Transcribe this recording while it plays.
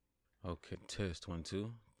Okay, test 1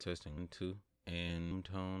 2, testing 1 2, and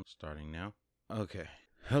tone starting now. Okay.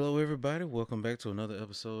 Hello, everybody. Welcome back to another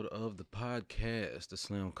episode of the podcast, the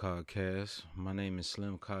Slim Cogcast. My name is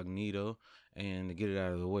Slim Cognito, and to get it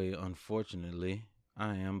out of the way, unfortunately,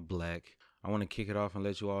 I am black. I want to kick it off and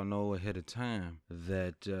let you all know ahead of time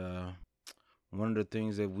that one of the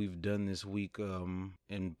things that we've done this week,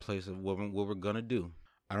 in place of what we're gonna do.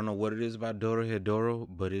 I don't know what it is about Doro,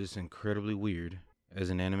 but it is incredibly weird as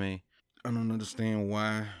an anime. I don't understand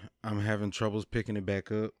why I'm having troubles picking it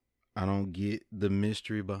back up. I don't get the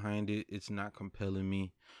mystery behind it. It's not compelling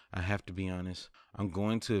me. I have to be honest. I'm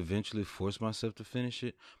going to eventually force myself to finish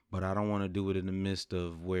it, but I don't want to do it in the midst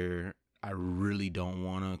of where I really don't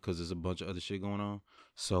want to because there's a bunch of other shit going on.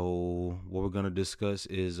 So, what we're going to discuss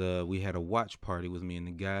is we had a watch party with me and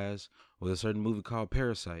the guys with a certain movie called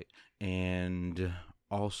Parasite. And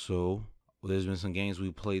also, there's been some games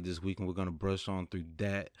we played this week, and we're going to brush on through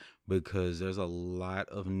that because there's a lot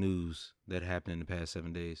of news that happened in the past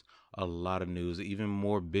 7 days. A lot of news, even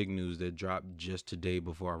more big news that dropped just today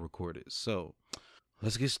before I recorded. So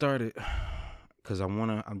let's get started. Cause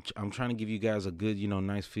I'm trying to give you guys a good,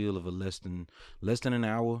 nice feel of a less than an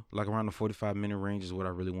hour, like around the 45-minute range is what I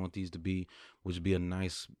really want these to be, which would be a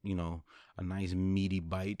nice meaty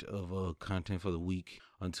bite of content for the week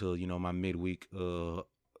until my midweek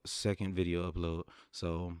second video upload.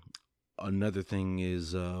 So another thing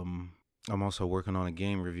is I'm also working on a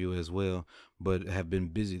game review as well, but have been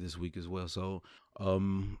busy this week as well. So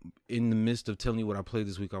in the midst of telling you what I played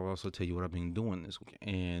this week, I'll also tell you what I've been doing this week,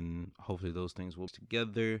 and hopefully those things will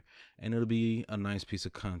together, and it'll be a nice piece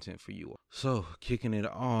of content for you. So kicking it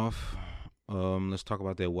off, let's talk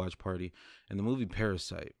about that watch party and the movie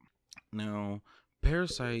Parasite. Now,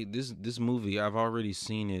 Parasite, this movie, I've already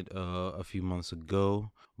seen it a few months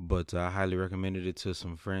ago, but I highly recommended it to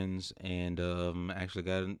some friends, and actually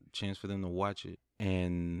got a chance for them to watch it,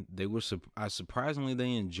 and they were surprisingly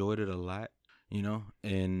they enjoyed it a lot.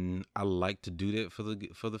 And I like to do that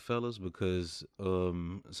for the fellas because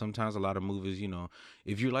sometimes a lot of movies,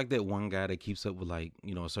 if you're like that one guy that keeps up with like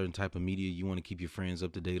a certain type of media you want to keep your friends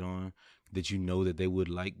up to date on, that that they would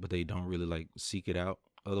like but they don't really like seek it out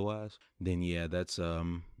otherwise, then yeah, that's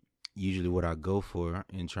usually what I go for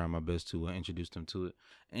and try my best to introduce them to it.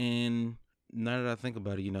 And now that I think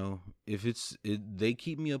about it, if they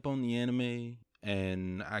keep me up on the anime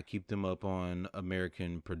and I keep them up on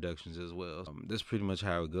American productions as well. That's pretty much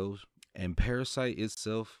how it goes. And Parasite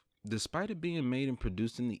itself, despite it being made and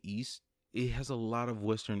produced in the East, it has a lot of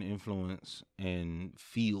Western influence and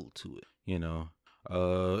feel to it,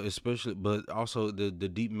 especially, but also the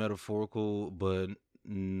deep metaphorical, but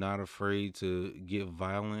not afraid to get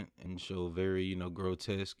violent and show very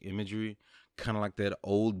grotesque imagery, kind of like that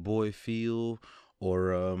Old Boy feel,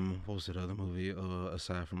 or what was that other movie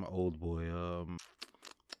aside from Old Boy?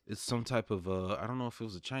 It's some type of I don't know if it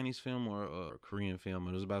was a Chinese film or a Korean film.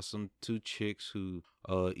 It was about some two chicks who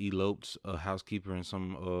eloped, a housekeeper and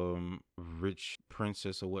some rich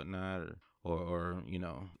princess or whatnot, or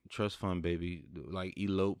trust fund baby, like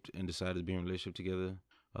eloped and decided to be in a relationship together.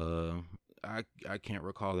 uh I can't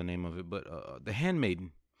recall the name of it, but The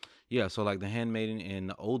Handmaiden. Yeah, so like The Handmaiden and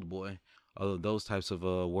The Old Boy, those types of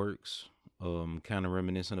works, kind of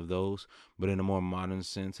reminiscent of those, but in a more modern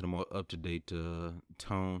sense, in a more up to date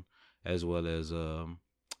tone, as well as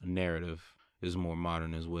narrative is more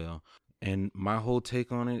modern as well. And my whole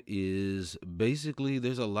take on it is basically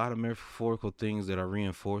there's a lot of metaphorical things that are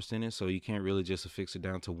reinforced in it, so you can't really just affix it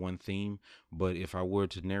down to one theme. But if I were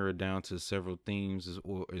to narrow it down to several themes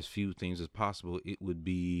or as few themes as possible, it would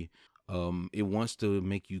be it wants to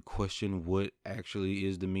make you question what actually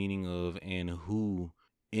is the meaning of and who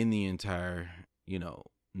in the entire,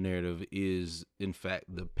 narrative is in fact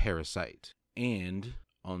the parasite. And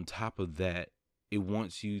on top of that, it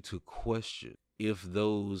wants you to question if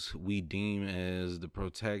those we deem as the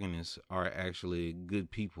protagonists are actually good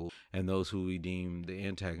people and those who we deem the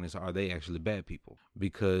antagonists, are they actually bad people?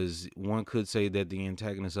 Because one could say that the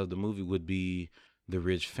antagonist of the movie would be the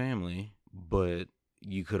rich family, but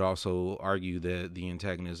you could also argue that the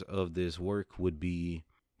antagonist of this work would be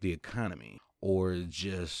the economy or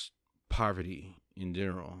just poverty in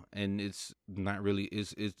general. And it's not really,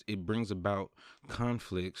 it brings about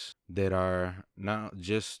conflicts that are not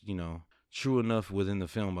just true enough within the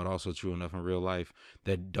film, but also true enough in real life,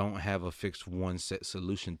 that don't have a fixed one set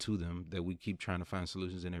solution to them, that we keep trying to find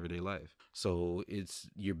solutions in everyday life. So it's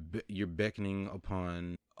you're beckoning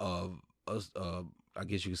upon I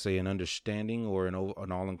guess you could say an understanding or an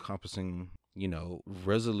all encompassing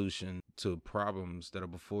resolution to problems that are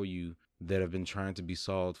before you that have been trying to be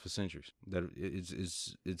solved for centuries. That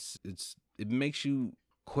it makes you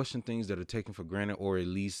question things that are taken for granted or at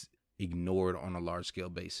least ignored on a large scale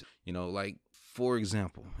basis. Like, for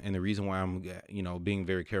example, and the reason why I'm, being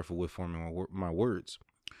very careful with forming my words,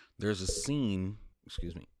 there's a scene,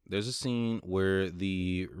 there's a scene where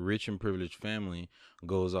the rich and privileged family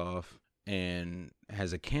goes off and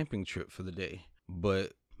has a camping trip for the day,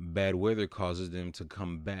 but bad weather causes them to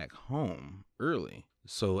come back home early.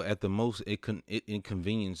 So at the most, it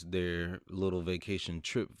inconvenienced their little vacation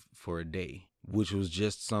trip for a day, which was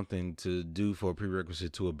just something to do for a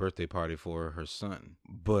prerequisite to a birthday party for her son.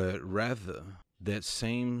 But rather, that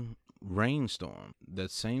same rainstorm, that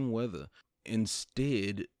same weather,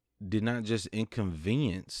 instead did not just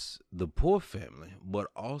inconvenience the poor family, but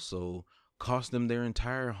also cost them their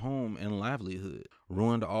entire home and livelihood,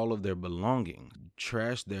 ruined all of their belongings,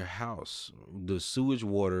 trashed their house. The sewage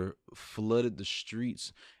water flooded the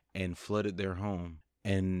streets and flooded their home.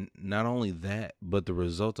 And not only that, but the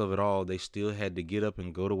result of it all, they still had to get up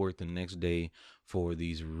and go to work the next day for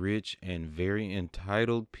these rich and very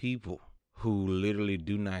entitled people who literally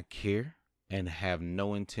do not care and have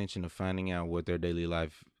no intention of finding out what their daily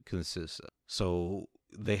life consists of. So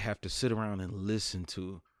they have to sit around and listen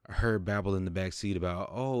to her babble in the back seat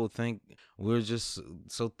about, we're just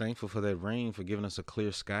so thankful for that rain for giving us a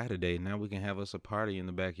clear sky today. Now we can have us a party in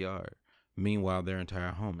the backyard. Meanwhile, their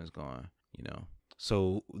entire home is gone,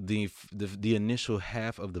 So the initial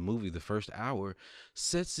half of the movie, the first hour,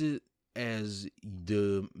 sets it as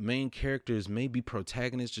the main characters may be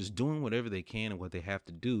protagonists just doing whatever they can and what they have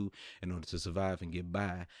to do in order to survive and get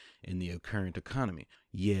by in the current economy.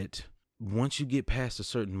 Yet, once you get past a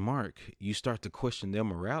certain mark, you start to question their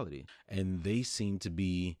morality, and they seem to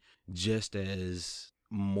be just as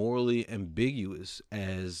morally ambiguous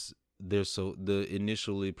as the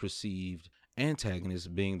initially perceived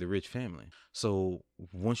antagonist, being the rich family. So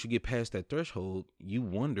once you get past that threshold, you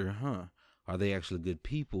wonder, are they actually good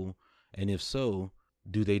people? And if so,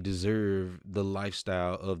 do they deserve the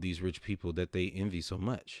lifestyle of these rich people that they envy so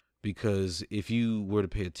much? Because if you were to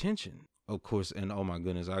pay attention, of course, and oh my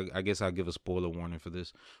goodness, I guess I'll give a spoiler warning for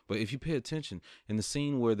this. But if you pay attention, in the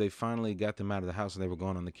scene where they finally got them out of the house and they were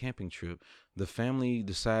going on the camping trip, the family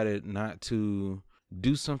decided not to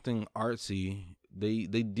do something artsy. They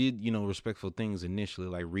did, respectful things initially,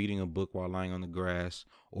 like reading a book while lying on the grass,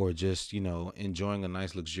 or just, enjoying a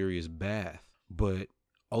nice luxurious bath. But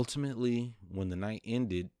ultimately, when the night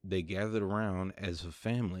ended, they gathered around as a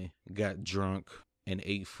family, got drunk, and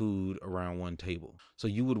ate food around one table. So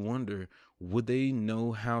you would wonder, would they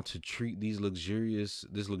know how to treat this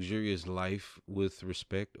luxurious life with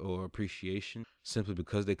respect or appreciation simply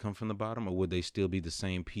because they come from the bottom, or would they still be the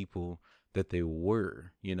same people that they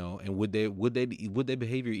were, and would their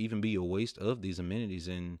behavior even be a waste of these amenities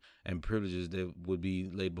and privileges that would be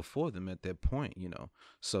laid before them at that point,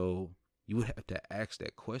 So you would have to ask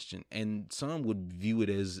that question. And some would view it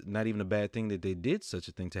as not even a bad thing that they did such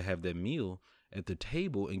a thing, to have that meal at the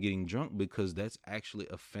table and getting drunk, because that's actually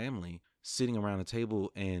a family sitting around a table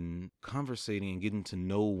and conversating and getting to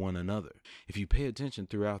know one another. If you pay attention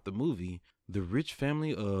throughout the movie, the rich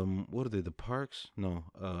family, what are they, the Parks? No,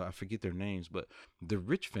 I forget their names, but the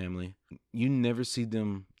rich family, you never see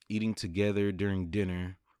them eating together during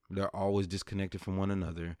dinner. They're always disconnected from one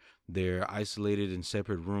another. They're isolated in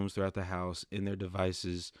separate rooms throughout the house, in their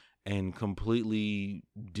devices, and completely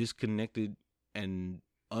disconnected and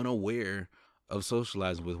unaware of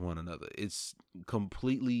socializing with one another. It's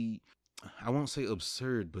completely, I won't say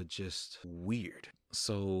absurd, but just weird.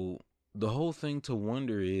 So the whole thing to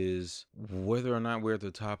wonder is whether or not we're at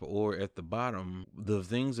the top or at the bottom, the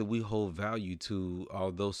things that we hold value to,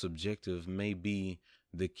 although subjective, may be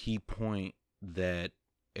the key point that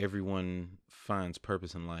everyone finds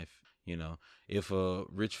purpose in life. If a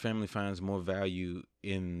rich family finds more value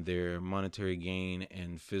in their monetary gain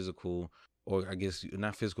and physical, or I guess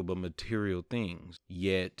not physical, but material things,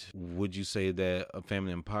 yet would you say that a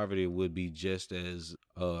family in poverty would be just as,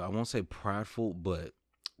 I won't say prideful, but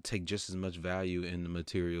take just as much value in the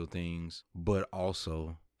material things, but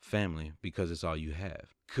also family because it's all you have?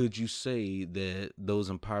 Could you say that those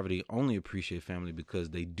in poverty only appreciate family because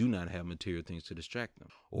they do not have material things to distract them?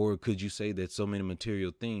 Or could you say that so many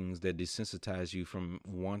material things that desensitize you from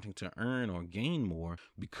wanting to earn or gain more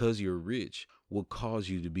because you're rich will cause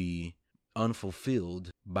you to be unfulfilled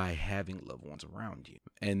by having loved ones around you?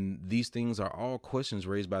 And these things are all questions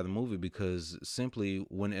raised by the movie, because simply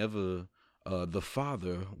whenever the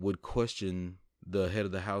father would question the head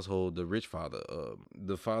of the household, the rich father,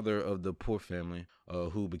 the father of the poor family,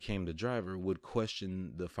 who became the driver, would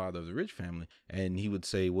question the father of the rich family, and he would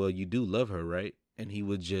say, well, you do love her, right? And he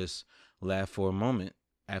would just laugh for a moment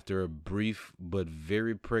after a brief but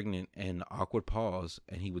very pregnant and awkward pause,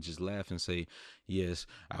 and he would just laugh and say, "Yes,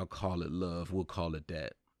 I'll call it love. We'll call it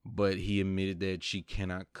that." But he admitted that she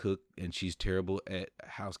cannot cook and she's terrible at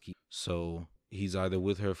housekeeping. So he's either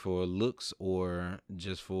with her for looks or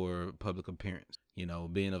just for public appearance. You know,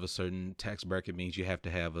 being of a certain tax bracket means you have to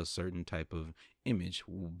have a certain type of image,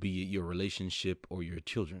 be it your relationship or your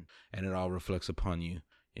children, and it all reflects upon you,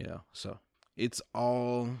 you know. So it's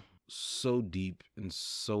all so deep and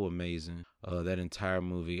so amazing. That entire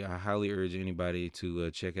movie, I highly urge anybody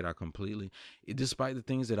to check it out completely. Despite the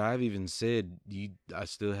things that I've even said, I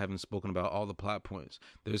still haven't spoken about all the plot points.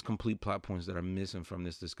 There's complete plot points that are missing from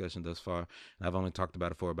this discussion thus far, and I've only talked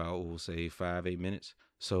about it for about, we'll say, 5-8 minutes.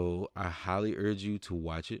 So I highly urge you to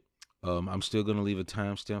watch it. I'm still going to leave a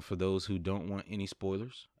timestamp for those who don't want any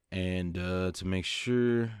spoilers, and to make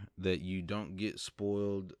sure that you don't get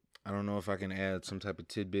spoiled. I don't know if I can add some type of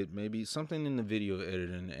tidbit, maybe something in the video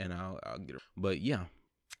editing, and I'll get it. But yeah,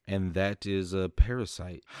 and that is a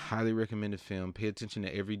Parasite. Highly recommended film. Pay attention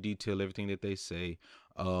to every detail, everything that they say.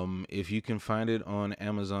 If you can find it on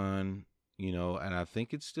Amazon, you know, and I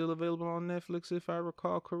think it's still available on Netflix if I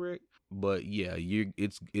recall correct. But yeah,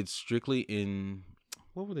 it's strictly in,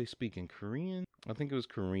 what were they speaking? Korean? I think it was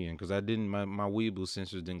Korean, because my Weeble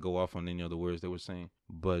sensors didn't go off on any of the words they were saying.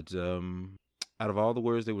 But out of all the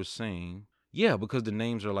words they were saying, yeah, because the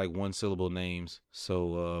names are like one syllable names,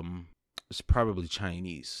 so it's probably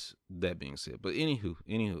Chinese. That being said, but anywho,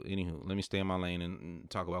 let me stay in my lane and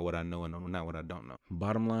talk about what I know and not what I don't know.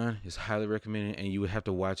 Bottom line is highly recommended, and you would have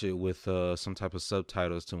to watch it with some type of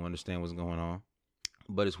subtitles to understand what's going on,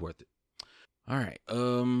 but it's worth it. All right.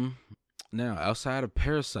 Now outside of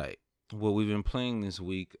Parasite, what we've been playing this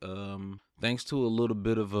week, thanks to a little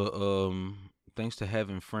bit of thanks to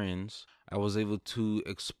having friends, I was able to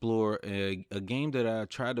explore a game that I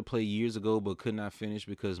tried to play years ago but could not finish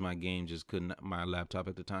because my laptop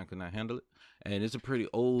at the time could not handle it. And it's a pretty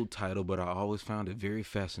old title, but I always found it very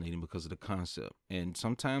fascinating because of the concept. And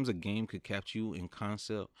sometimes a game could capture you in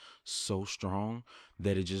concept so strong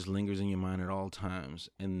that it just lingers in your mind at all times.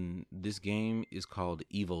 And this game is called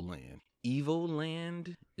Evoland.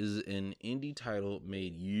 Evoland is an indie title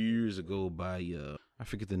made years ago by I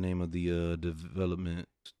forget the name of the development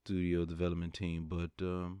team, but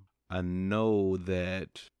I know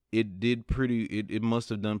that it must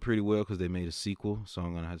have done pretty well because they made a sequel, so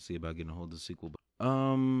I'm gonna have to see about getting a hold of the sequel.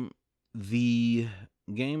 The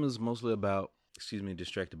game is mostly about, excuse me,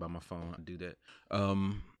 distracted by my phone. I do that.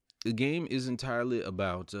 The game is entirely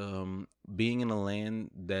about being in a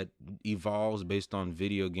land that evolves based on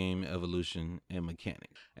video game evolution and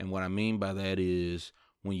mechanics. And what I mean by that is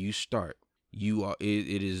when you start,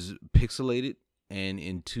 it is pixelated and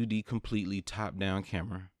in 2D completely top-down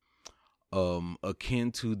camera,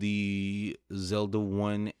 akin to the Zelda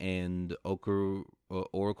 1 and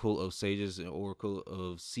Oracle of Ages and Oracle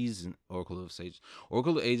of Seasons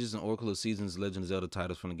Legend of Zelda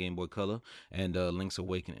titles from the Game Boy Color, and Link's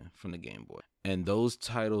Awakening from the Game Boy. And those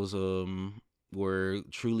titles were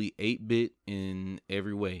truly 8-bit in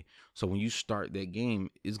every way. So when you start that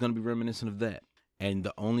game, it's going to be reminiscent of that. And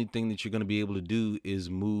the only thing that you're going to be able to do is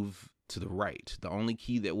move to the right. The only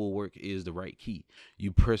key that will work is the right key.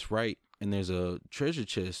 You press right, and there's a treasure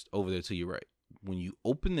chest over there to your right. When you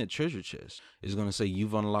open that treasure chest, it's going to say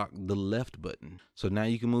you've unlocked the left button. So now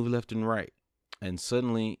you can move left and right. And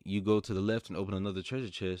suddenly you go to the left and open another treasure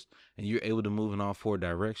chest, and you're able to move in all 4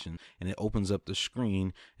 directions, and it opens up the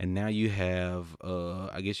screen. And now you have,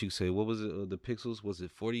 I guess you could say, what was it? The pixels, was it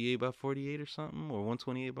 48 by 48 or something, or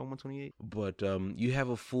 128 by 128? But you have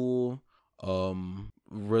a full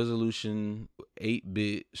resolution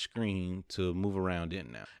 8-bit screen to move around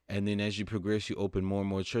in now. And then as you progress, you open more and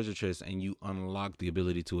more treasure chests, and you unlock the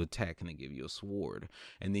ability to attack, and they give you a sword.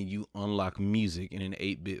 And then you unlock music in an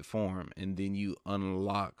 8-bit form, and then you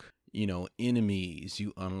unlock, you know, enemies.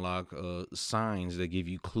 You unlock signs that give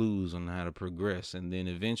you clues on how to progress, and then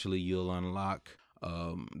eventually you'll unlock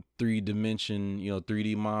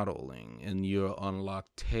 3D modeling, and you'll unlock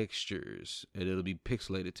textures, and it'll be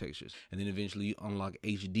pixelated textures, and then eventually you unlock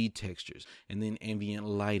HD textures, and then ambient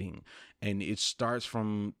lighting. And it starts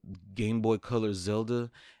from Game Boy Color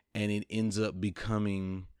Zelda, and it ends up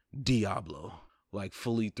becoming Diablo, like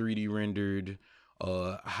fully 3D rendered,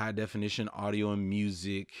 high definition audio and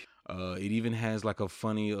music. It even has like a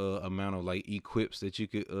funny amount of like equips that you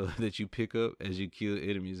could that you pick up as you kill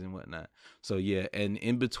enemies and whatnot. So yeah, and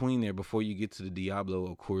in between there, before you get to the Diablo,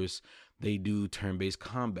 of course, they do turn-based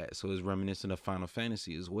combat, so it's reminiscent of Final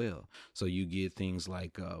Fantasy as well. So you get things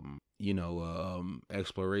like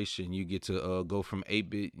exploration. You get to go from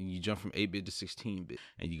 8-bit, you jump from 8-bit to 16-bit,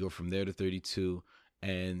 and you go from there to 32.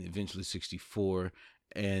 and eventually 64,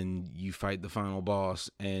 and you fight the final boss,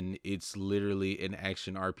 and it's literally an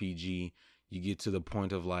action RPG. You get to the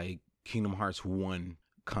point of like Kingdom Hearts 1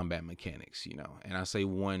 combat mechanics, and I say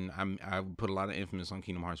one, I put a lot of emphasis on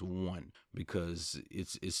Kingdom Hearts 1 because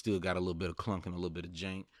it's still got a little bit of clunk and a little bit of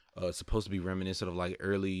jank. It's supposed to be reminiscent of like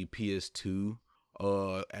early PS2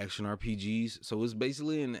 action RPGs. So it's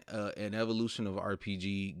basically an evolution of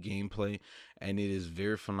RPG gameplay, and it is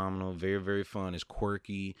very phenomenal, very, very fun. It's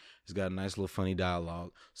quirky. It's got a nice little funny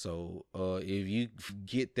dialogue. So if you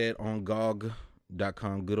get that on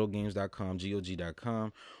GOG.com, goodoldgames.com,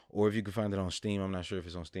 GOG.com, or if you can find it on Steam. I'm not sure if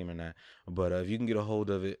it's on Steam or not, but if you can get a hold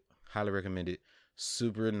of it, highly recommend it.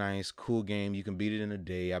 Super nice, cool game. You can beat it in a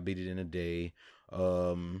day. I beat it in a day.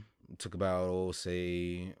 Took about,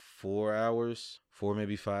 say 4 hours, 4,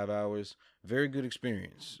 maybe 5 hours. Very good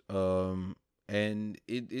experience. And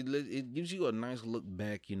it gives you a nice look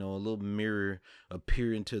back, a little mirror, a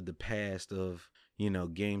peer into the past of,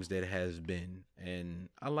 games that has been. And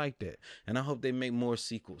I like that. And I hope they make more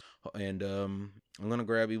sequels. And I'm going to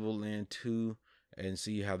grab Evil Land 2 and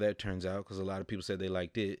see how that turns out, because a lot of people said they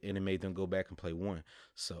liked it and it made them go back and play 1.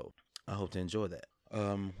 So I hope to enjoy that.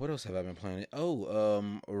 What else have I been playing?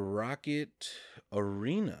 Rocket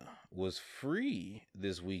Arena was free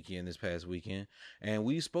this past weekend, and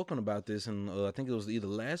we've spoken about this in I think it was either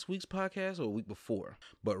last week's podcast or a week before.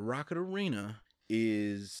 But Rocket Arena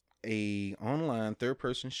is a online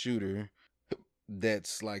third-person shooter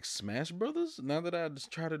that's like Smash Brothers. Now that I just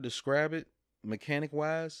try to describe it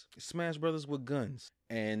mechanic-wise, Smash Brothers with guns,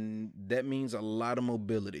 and that means a lot of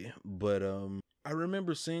mobility. But I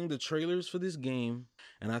remember seeing the trailers for this game,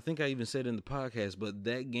 and I think I even said in the podcast, but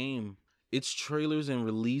that game, its trailers and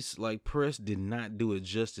release press did not do it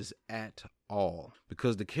justice at all,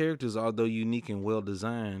 because the characters, although unique and well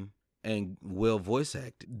designed and well voice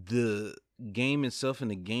acted, the game itself and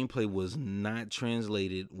the gameplay was not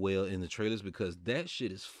translated well in the trailers, because that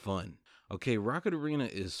shit is fun. Okay, Rocket Arena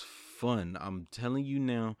is fun. I'm telling you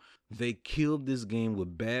now, they killed this game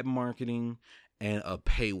with bad marketing and a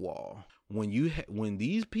paywall. When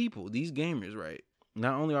these people, these gamers, right?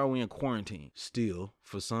 Not only are we in quarantine still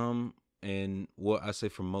for some, and what I say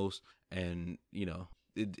for most, and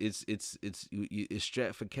it's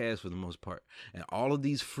strapped for cash for the most part, and all of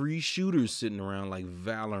these free shooters sitting around like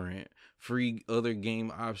Valorant, free other game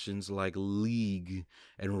options like League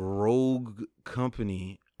and Rogue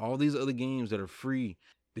Company, all these other games that are free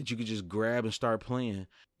that you could just grab and start playing.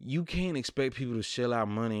 You can't expect people to shell out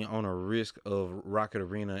money on a risk of Rocket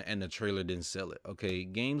Arena and the trailer didn't sell it. Okay,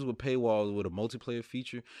 games with paywalls with a multiplayer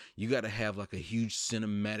feature, you got to have like a huge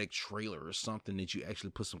cinematic trailer or something that you actually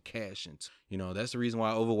put some cash into. That's the reason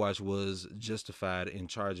why Overwatch was justified in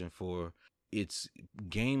charging for its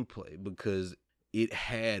gameplay, because it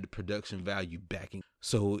had production value backing.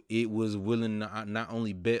 So it was willing to not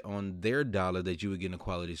only bet on their dollar that you would get a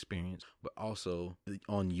quality experience, but also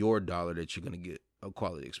on your dollar that you're going to get a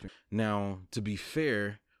quality experience. Now, to be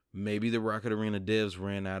fair, maybe the Rocket Arena devs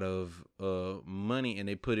ran out of money and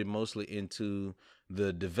they put it mostly into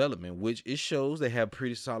the development, which it shows they have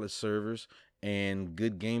pretty solid servers and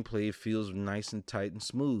good gameplay. It feels nice and tight and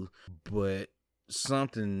smooth, but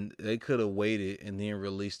something they could have waited and then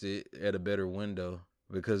released it at a better window,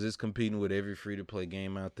 because it's competing with every free-to-play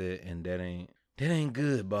game out there, and that ain't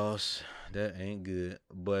good, boss. That ain't good.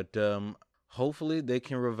 But hopefully they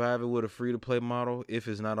can revive it with a free-to-play model if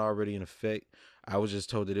it's not already in effect. I was just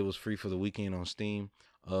told that it was free for the weekend on Steam.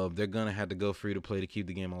 They're gonna have to go free-to-play to keep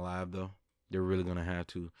the game alive, though. They're really gonna have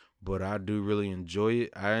to. But I do really enjoy it.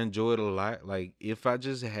 I enjoy it a lot. Like, if I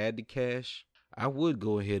just had the cash, I would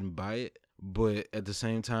go ahead and buy it. But at the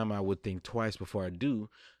same time, I would think twice before I do,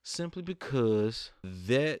 simply because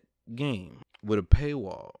that game with a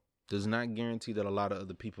paywall does not guarantee that a lot of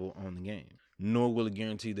other people own the game, nor will it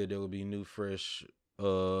guarantee that there will be new, fresh,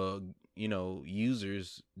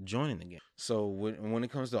 users joining the game. So when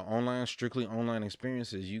it comes to strictly online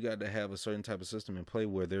experiences, you got to have a certain type of system in play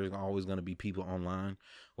where there's always going to be people online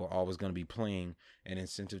or always going to be playing, an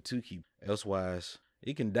incentive to keep. Elsewise,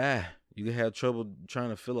 it can die. You can have trouble trying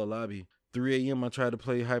to fill a lobby. 3 a.m. I tried to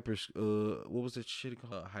play what was that shit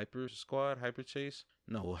called? Hyper Squad? Hyper Chase?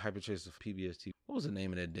 No, Hyper Chase is PBS TV. What was the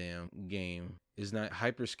name of that damn game? It's not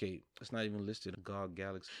Hyperscape. It's not even listed on GOG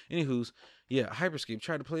Galaxy. Anywho's, yeah, Hyperscape.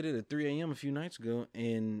 Tried to play that at 3 a.m. a few nights ago,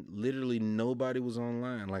 and literally nobody was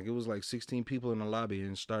online. Like, it was like 16 people in the lobby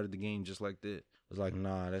and started the game just like that. I was like,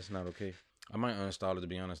 nah, that's not okay. I might uninstall it, to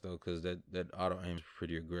be honest, though, because that auto aim is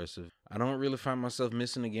pretty aggressive. I don't really find myself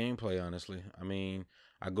missing the gameplay, honestly.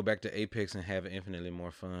 I go back to Apex and have infinitely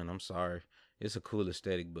more fun. I'm sorry. It's a cool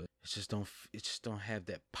aesthetic, but it just don't have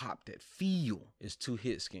that pop, that feel. It's too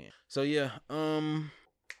hit scan. So yeah,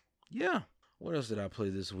 yeah. What else did I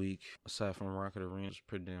play this week aside from Rocket Arena? It's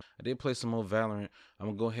pretty damn. I did play some more Valorant. I'm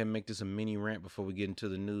gonna go ahead and make this a mini rant before we get into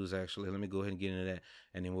the news. Actually, let me go ahead and get into that,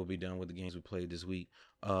 and then we'll be done with the games we played this week.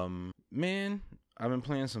 Man, I've been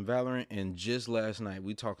playing some Valorant, and just last night,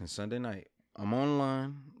 we talking Sunday night. I'm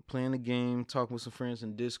online playing the game, talking with some friends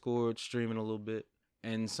in Discord, streaming a little bit,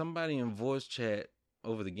 and somebody in voice chat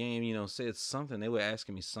over the game, said something. They were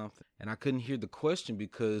asking me something, and I couldn't hear the question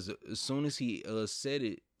because as soon as he said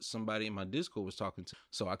it, somebody in my Discord was talking to,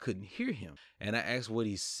 so I couldn't hear him. And I asked what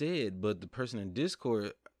he said, but the person in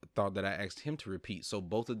Discord thought that I asked him to repeat. So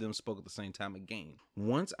both of them spoke at the same time again.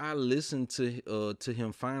 Once I listened to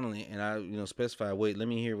him finally, and I specified, wait, let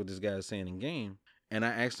me hear what this guy is saying in game. And I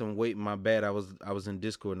asked him, wait, my bad, I was in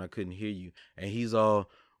Discord and I couldn't hear you. And he's all,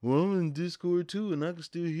 well, I'm in Discord too, and I can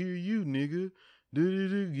still hear you, nigga.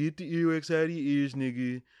 Get the earwax out of your ears,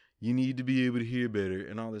 nigga. You need to be able to hear better,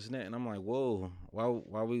 and all this and that. And I'm like, whoa,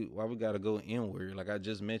 why we gotta go inward? Like, I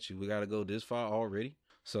just met you. We gotta go this far already?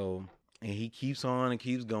 So, and he keeps on and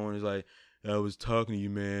keeps going. He's like, I was talking to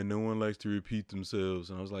you, man. No one likes to repeat themselves.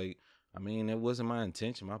 And I was like, I mean, that wasn't my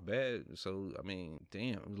intention. My bad. So, I mean,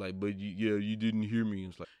 damn. It was like, but you didn't hear me. It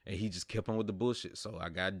was like, and he just kept on with the bullshit. So I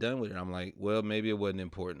got done with it. I'm like, well, maybe it wasn't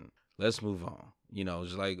important. Let's move on.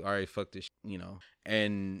 Just like, all right, fuck this,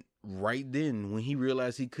 And right then, when he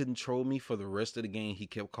realized he couldn't troll me for the rest of the game, he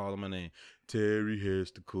kept calling my name. Terry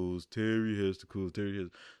Hesticles, Terry Hesticles, Terry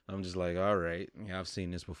Hesticles. I'm just like, all right. Yeah, I've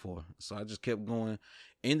seen this before. So I just kept going.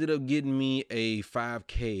 Ended up getting me a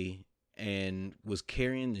 5K and was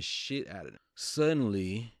carrying the shit out of them.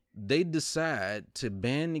 Suddenly, they decide to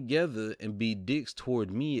band together and be dicks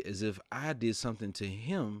toward me as if I did something to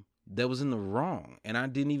him that was in the wrong, and I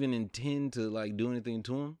didn't even intend to like do anything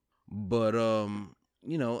to him. But and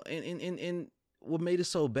what made it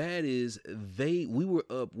so bad is we were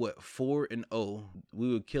up 4-0.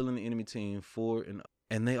 We were killing the enemy team 4-0,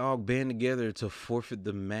 and they all band together to forfeit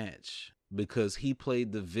the match because he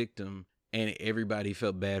played the victim, and everybody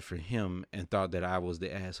felt bad for him and thought that I was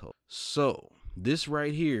the asshole. So this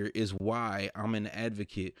right here is why I'm an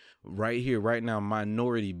advocate right here, right now,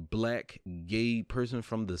 minority, black, gay person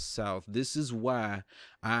from the South. This is why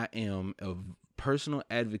I am a personal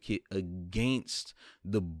advocate against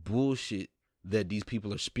the bullshit that these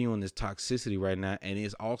people are spewing, this toxicity right now. And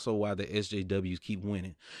it's also why the SJWs keep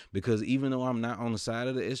winning, because even though I'm not on the side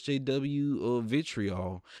of the SJW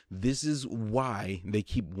vitriol, this is why they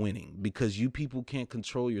keep winning, because you people can't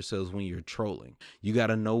control yourselves when you're trolling. You got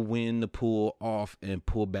to know when to pull off and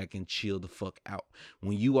pull back and chill the fuck out.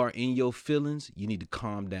 When you are in your feelings, you need to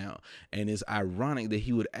calm down. And it's ironic that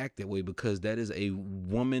he would act that way, because that is a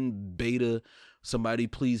woman beta, somebody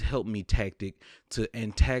please help me tactic to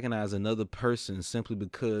antagonize another person simply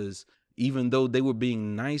because even though they were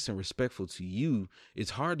being nice and respectful to you, it's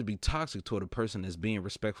hard to be toxic toward a person that's being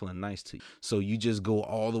respectful and nice to you. So you just go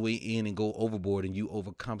all the way in and go overboard, and you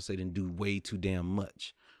overcompensate and do way too damn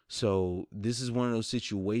much. So this is one of those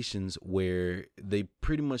situations where they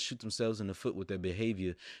pretty much shoot themselves in the foot with their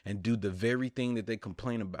behavior and do the very thing that they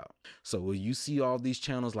complain about. So when you see all these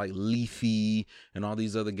channels like Leafy and all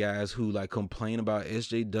these other guys who like complain about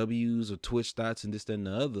SJWs or Twitch thoughts and this, that, and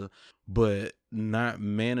the other, but not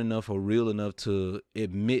man enough or real enough to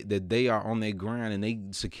admit that they are on their grind and they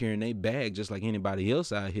securing their bag just like anybody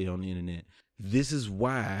else out here on the internet. This is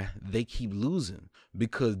why they keep losing,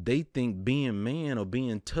 because they think being man or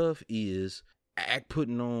being tough is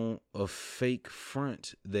putting on a fake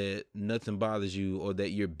front that nothing bothers you or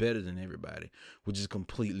that you're better than everybody, which is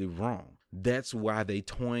completely wrong. That's why they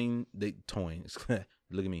look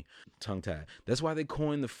at me, tongue tied. That's why they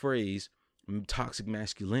coined the phrase toxic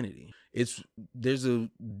masculinity.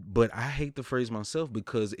 But I hate the phrase myself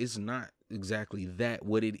because it's not exactly that.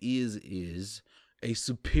 What it is a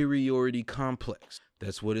superiority complex.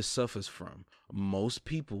 That's what it suffers from. Most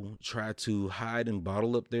people try to hide and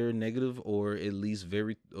bottle up their negative or at least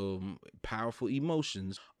very powerful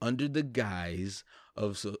emotions under the guise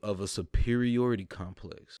of a superiority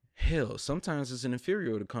complex. Hell, sometimes it's an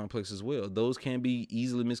inferiority complex as well. Those can be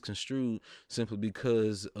easily misconstrued simply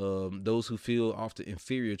because those who feel often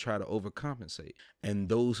inferior try to overcompensate. And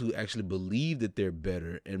those who actually believe that they're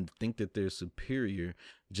better and think that they're superior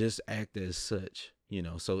just act as such.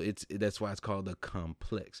 So that's why it's called a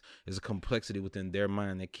complex. There's a complexity within their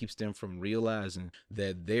mind that keeps them from realizing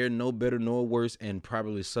that they're no better nor worse and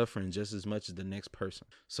probably suffering just as much as the next person.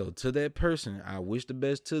 So to that person, I wish the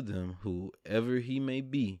best to them, whoever he may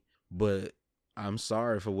be, but I'm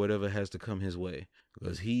sorry for whatever has to come his way,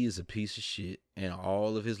 because he is a piece of shit, and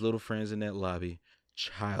all of his little friends in that lobby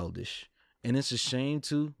childish. And it's a shame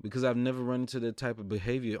too, because I've never run into that type of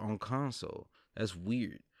behavior on console. That's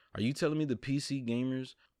weird. Are you telling me the PC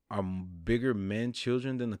gamers are bigger man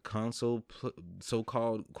children than the console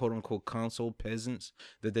so-called quote-unquote console peasants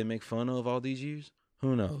that they make fun of all these years?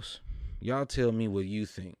 Who knows? Y'all tell me what you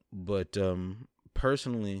think. But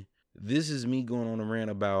personally, this is me going on a rant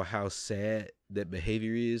about how sad that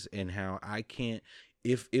behavior is, and how I can't,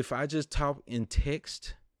 if I just talk in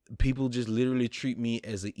text, people just literally treat me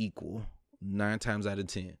as an equal 9 times out of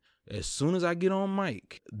 10. As soon as I get on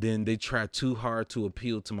mic, then they try too hard to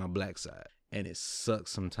appeal to my black side, and it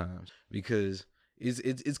sucks sometimes, because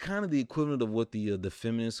it's kind of the equivalent of what the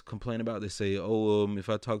feminists complain about. They say, oh, if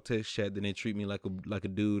I talk text chat, then they treat me like a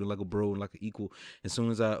dude and like a bro and like an equal. As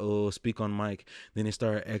soon as I speak on mic, then they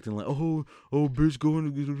start acting like, oh bitch, go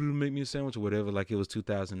and make me a sandwich or whatever, like it was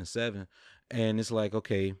 2007. And it's like,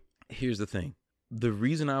 okay, here's the thing. The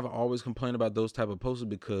reason I've always complained about those type of posts is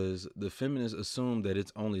because the feminists assume that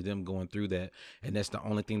it's only them going through that, and that's the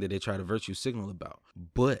only thing that they try to virtue signal about.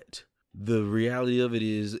 But the reality of it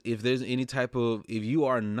is, if there's any type of, if you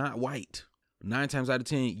are not white, 9 times out of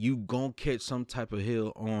 10, you gonna catch some type of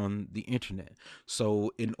hell on the internet.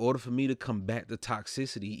 So in order for me to combat the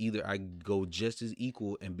toxicity, either I go just as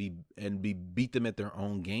equal and beat them at their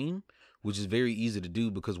own game, which is very easy to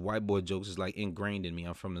do because white boy jokes is like ingrained in me.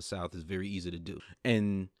 I'm from the South. It's very easy to do.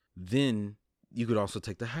 And then you could also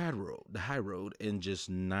take the high road and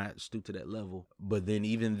just not stoop to that level. But then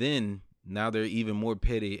even then, now they're even more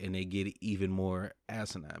petty and they get even more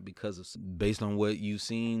asinine because of, based on what you've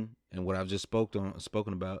seen and what I've just spoken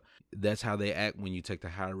about, that's how they act when you take the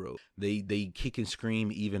high road. They kick and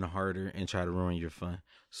scream even harder and try to ruin your fun.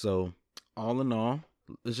 So all in all,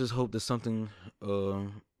 let's just hope that something,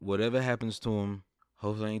 whatever happens to him,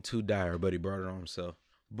 hopefully ain't too dire, but he brought it on himself.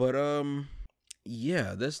 But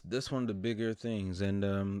yeah, that's one of the bigger things. And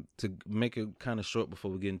to make it kind of short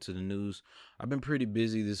before we get into the news, I've been pretty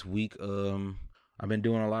busy this week. I've been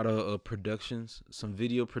doing a lot of productions, some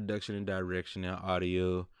video production and direction and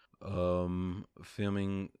audio,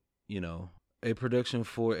 filming, a production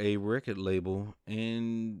for a record label,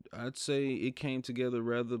 and I'd say it came together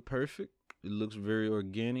rather perfect. It looks very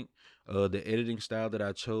organic. The editing style that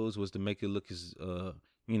I chose was to make it look as, I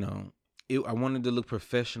wanted to look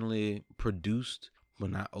professionally produced,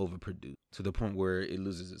 but not overproduced to the point where it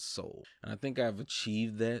loses its soul. And I think I've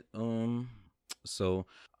achieved that.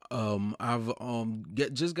 I've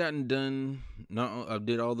just gotten done. No, I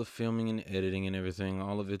did all the filming and editing and everything.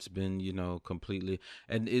 All of it's been, completely.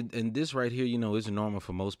 And this right here, is normal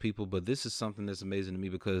for most people, but this is something that's amazing to me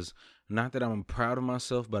because not that I'm proud of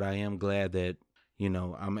myself, but I am glad that,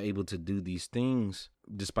 I'm able to do these things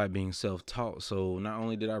despite being self-taught. So not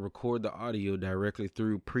only did I record the audio directly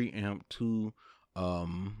through Preamp to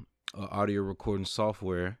audio recording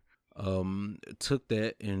software, took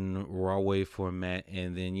that in raw wave format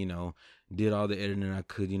and then, did all the editing I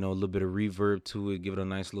could, a little bit of reverb to it, give it a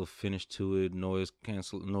nice little finish to it, noise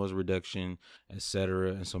reduction,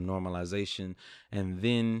 etc., and some normalization, and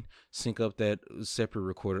then sync up that separate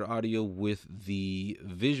recorded audio with the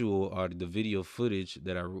visual audio, the video footage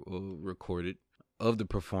that I recorded of the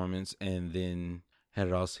performance, and then had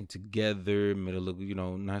it all synced together, made it look,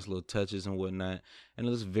 nice little touches and whatnot, and it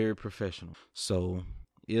looks very professional. So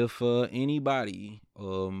if anybody,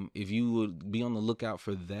 if you would be on the lookout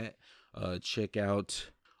for that, check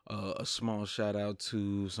out a small shout out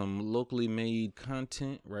to some locally made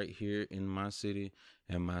content right here in my city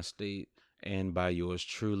and my state, and by yours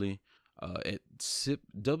truly, at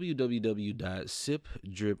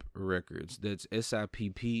www.sipdrip records. That's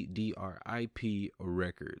SIPPDRIP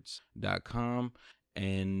records.com.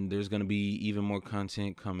 And there's going to be even more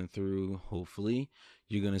content coming through. Hopefully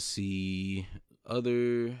you're going to see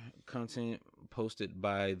other content posted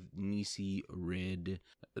by Nisi Red,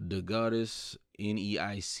 the goddess,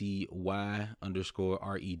 NEICY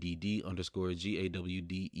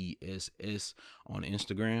 _REDD_GAWDESS on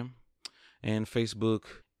Instagram, and Facebook,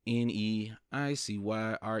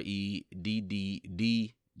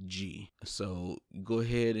 NEICYREDDDG. So go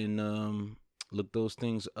ahead and look those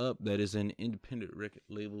things up. That is an independent record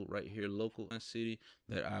label right here local in my city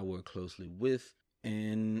that I work closely with.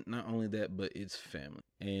 And not only that, but it's family.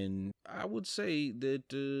 And I would say that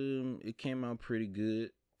it came out pretty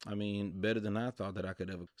good. I mean, better than I thought that I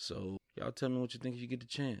could ever. So y'all tell me what you think if you get the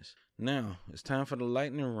chance. Now, it's time for the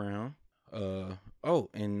lightning round.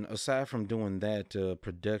 And aside from doing that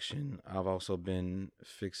production, I've also been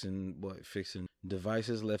fixing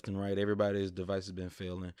devices left and right. Everybody's device has been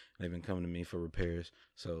failing. They've been coming to me for repairs.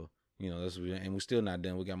 So, and we're still not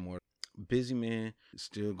done. We got more. Busy man,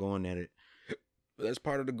 still going at it. That's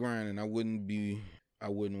part of the grind, and I wouldn't be I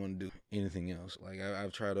wouldn't want to do anything else. Like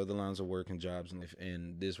I've tried other lines of work and jobs in life,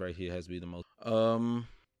 and this right here has to be the most.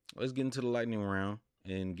 Let's get into the lightning round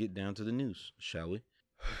and get down to the news, shall we?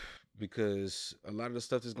 Because a lot of the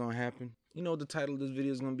stuff that's gonna happen, you know what the title of this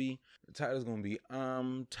video is gonna be? The title is gonna be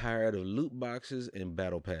 "I'm tired of loot boxes and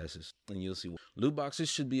battle passes," and you'll see. Loot boxes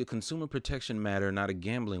should be a consumer protection matter, not a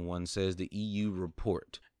gambling one, says the EU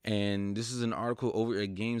report. And this is an article over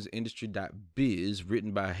at gamesindustry.biz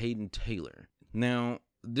written by Hayden Taylor. Now,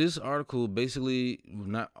 this article basically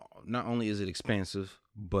not only is it expansive,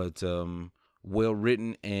 but well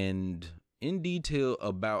written and in detail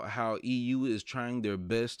about how EU is trying their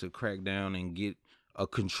best to crack down and get a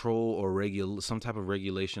control or some type of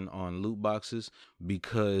regulation on loot boxes,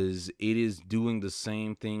 because it is doing the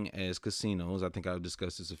same thing as casinos. I think I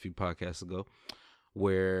discussed this a few podcasts ago,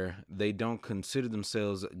 where they don't consider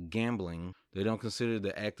themselves gambling. They don't consider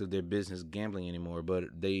the act of their business gambling anymore, but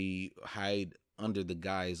they hide under the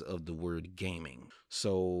guise of the word gaming.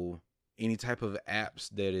 So any type of apps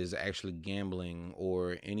that is actually gambling,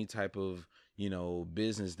 or any type of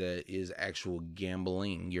business that is actual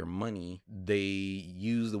gambling your money, they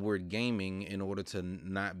use the word gaming in order to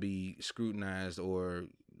not be scrutinized or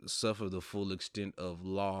suffer the full extent of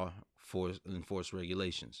law for enforced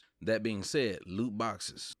regulations. That being said, loot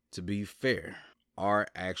boxes, to be fair, are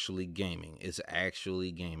actually gaming. It's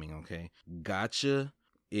actually gaming, okay? Gotcha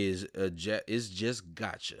is just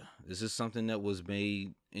gotcha. This is something that was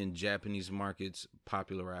made in Japanese markets,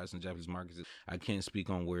 popularized in Japanese markets. I can't speak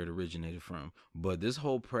on where it originated from, but this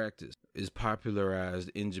whole practice is popularized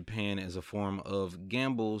in Japan as a form of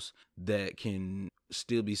gambles that can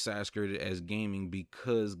still be side-skirted as gaming,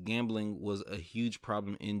 because gambling was a huge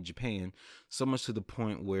problem in Japan, so much to the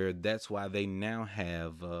point where that's why they now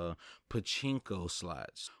have pachinko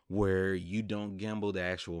slots, where you don't gamble the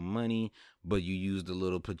actual money, but you use the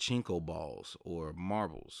little pachinko balls or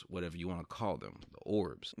marbles, whatever you want to call them, the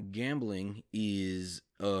orbs. Gambling is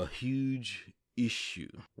a huge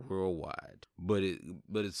issue worldwide, but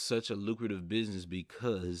it's such a lucrative business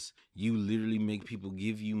because you literally make people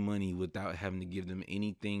give you money without having to give them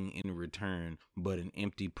anything in return but an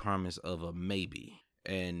empty promise of a maybe.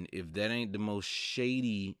 And if that ain't the most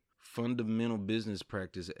shady fundamental business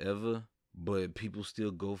practice ever, but people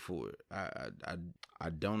still go for it, I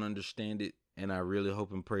don't understand it, and I really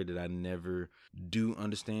hope and pray that I never do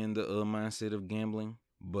understand the mindset of gambling.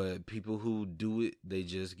 But people who do it, they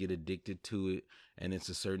just get addicted to it, and it's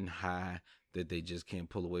a certain high that they just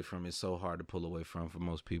can't pull away from. It's so hard to pull away from for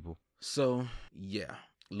most people. So, yeah,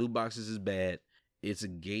 loot boxes is bad. It's a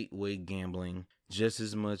gateway gambling just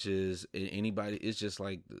as much as anybody. It's just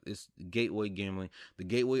like, it's gateway gambling. The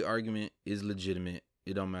gateway argument is legitimate.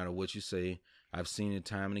 It don't matter what you say. I've seen it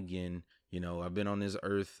time and again. I've been on this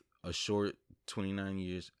earth a short 29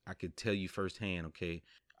 years. I could tell you firsthand, okay?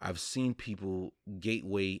 I've seen people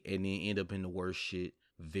gateway and then end up in the worst shit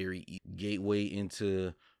gateway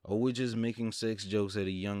into, we're just making sex jokes at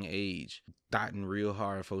a young age, thotting real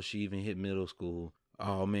hard before she even hit middle school.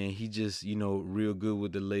 Oh man, he just, real good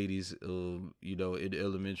with the ladies, in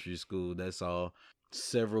elementary school. That's all.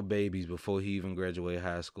 Several babies before he even graduated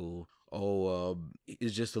high school.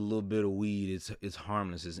 It's just a little bit of weed. It's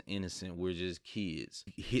harmless. It's innocent. We're just kids.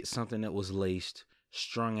 Hit something that was laced,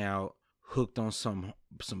 strung out, hooked on some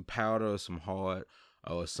powder or some hard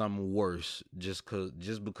or something worse, just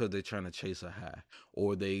because they're trying to chase a high,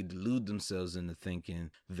 or they delude themselves into thinking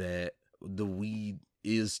that the weed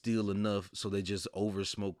is still enough, so they just over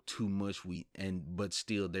smoke too much weed, but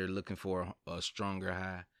still they're looking for a stronger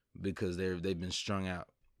high because they've been strung out.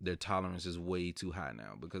 Their tolerance is way too high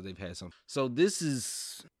now because they've had some. So this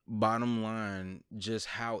is bottom line, just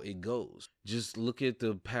how it goes. Just look at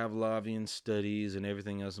the Pavlovian studies and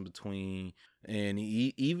everything else in between, and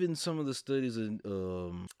even some of the studies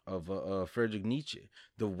of Friedrich Nietzsche.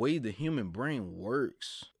 The way the human brain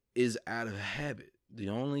works is out of habit. The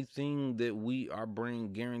only thing that our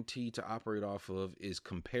brain guaranteed to operate off of is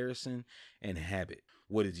comparison and habit.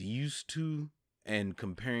 What it's used to, and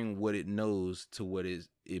comparing what it knows to what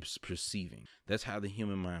it's perceiving. That's how the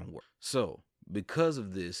human mind works. So, because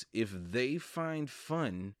of this, if they find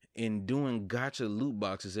fun in doing gotcha loot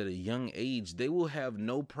boxes at a young age, they will have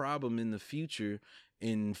no problem in the future,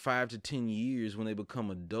 in 5 to 10 years, when they become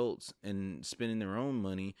adults and spending their own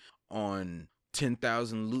money on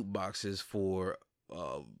 10,000 loot boxes for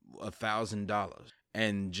 $1,000.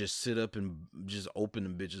 And just sit up and just open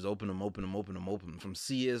them bitches, open them from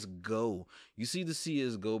CSGO. You see the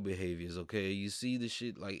CSGO behaviors, okay? You see the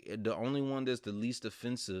shit, like, the only one that's the least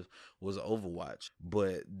offensive was Overwatch.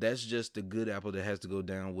 But that's just the good apple that has to go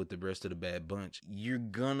down with the rest of the bad bunch. You're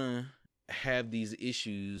gonna have these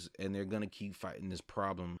issues, and they're going to keep fighting this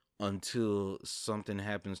problem until something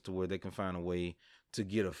happens to where they can find a way to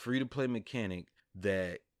get a free-to-play mechanic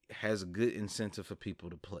that has a good incentive for people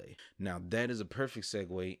to play. Now, that is a perfect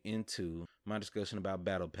segue into my discussion about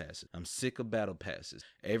battle passes. I'm sick of battle passes.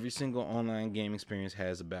 Every single online game experience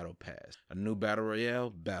has a battle pass. A new battle royale,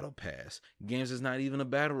 battle pass. Games is not even a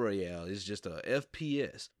battle royale. It's just a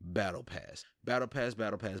FPS, battle pass. Battle pass,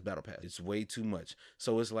 battle pass, battle pass. It's way too much.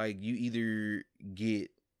 So it's like you either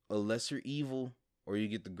get a lesser evil or you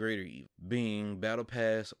get the greater evil, being battle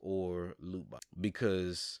pass or loot box.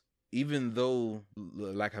 Because even though,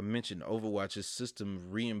 like I mentioned, Overwatch's system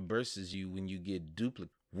reimburses you when you get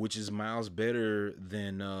duplicate, which is miles better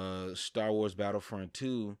than Star Wars Battlefront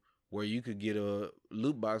 2, where you could get a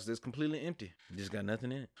loot box that's completely empty. Just got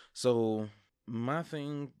nothing in it. So my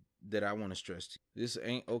thing that I want to stress to you, this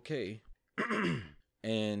ain't okay.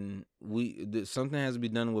 And something has to be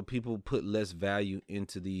done where people put less value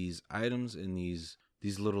into these items and these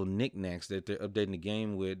little knickknacks that they're updating the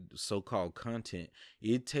game with, so-called content.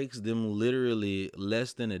 It takes them literally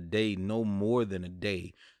less than a day, no more than a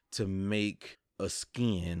day, to make a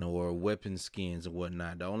skin or weapon skins and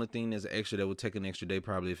whatnot. The only thing that's extra that would take an extra day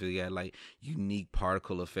probably if they got like unique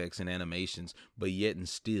particle effects and animations, but yet and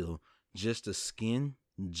still, just a skin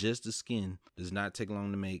does not take long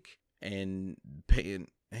to make, and paying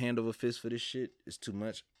hand over fist for this shit is too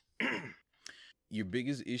much. Your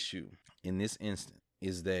biggest issue in this instance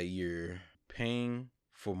is that you're paying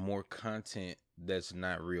for more content that's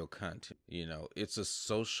not real content. You know, it's a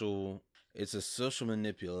social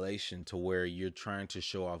manipulation to where you're trying to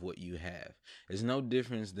show off what you have. It's no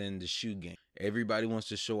difference than the shoe game. Everybody wants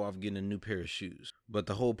to show off getting a new pair of shoes, but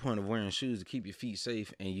the whole point of wearing shoes is to keep your feet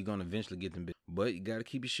safe, and you're gonna eventually get them. But you gotta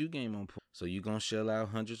keep your shoe game on point. So you're gonna shell out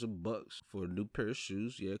hundreds of bucks for a new pair of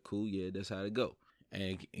shoes. Yeah, cool. Yeah, that's how it go.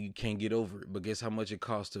 And you can't get over it. But guess how much it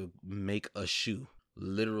costs to make a shoe?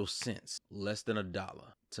 Literal cents, less than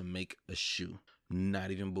 $1 to make a shoe. Not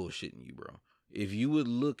even bullshitting you, bro. If you would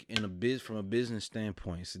look from a business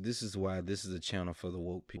standpoint, so this is why this is a channel for the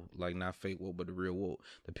woke people, like not fake woke, but the real woke,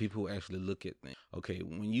 the people who actually look at things. Okay,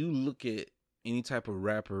 when you look at any type of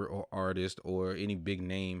rapper or artist or any big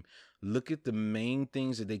name, look at the main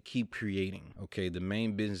things that they keep creating. Okay, the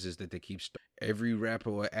main businesses that they keep starting. Every rapper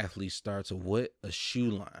or athlete starts a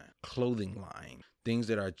shoe line, clothing line, things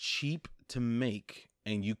that are cheap to make,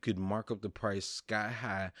 and you could mark up the price sky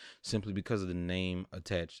high simply because of the name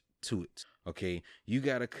attached to it. Okay, you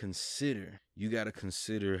gotta consider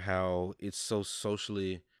how it's so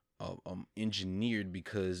socially engineered,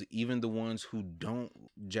 because even the ones who don't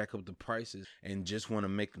jack up the prices and just want to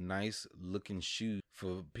make nice looking shoes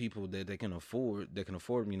for people that they can afford,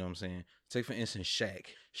 them, you know what I'm saying? Take for instance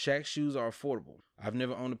Shaq shoes are affordable. I've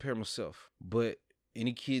never owned a pair myself, but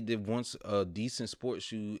any kid that wants a decent sports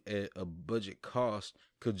shoe at a budget cost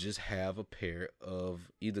could just have a pair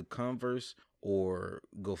of either Converse or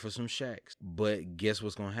go for some Shaqs. But guess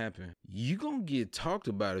what's gonna happen? You gonna get talked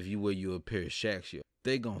about if you wear you a pair of Shaqs.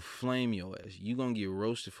 They gonna flame your ass. You gonna get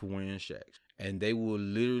roasted for wearing Shaqs. And they will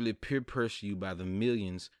literally peer pressure you by the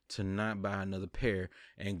millions to not buy another pair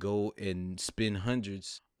and go and spend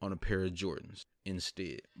hundreds on a pair of Jordans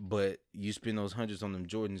instead. But you spend those hundreds on them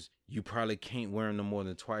Jordans, you probably can't wear them no more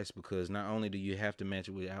than twice, because not only do you have to match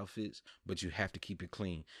it with outfits, but you have to keep it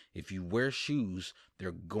clean. If you wear shoes,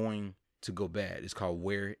 they're going to go bad. It's called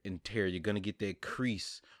wear and tear. You're going to get that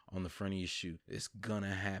crease on the front of your shoe. It's going to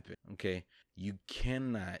happen, okay? You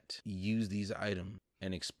cannot use these items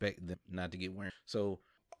and expect them not to get worn. So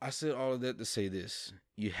I said all of that to say this.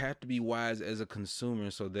 You have to be wise as a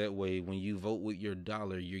consumer, so that way when you vote with your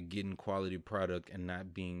dollar, you're getting quality product and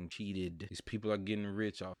not being cheated. These people are getting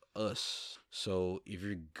rich off us. So if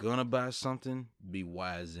you're gonna buy something, be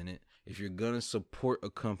wise in it. If you're gonna support a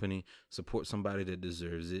company, support somebody that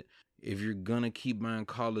deserves it. If you're gonna keep buying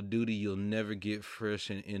Call of Duty, you'll never get fresh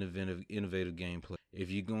and innovative gameplay. If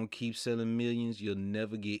you're gonna keep selling millions, you'll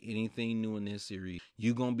never get anything new in this series.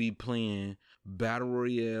 You're gonna be playing battle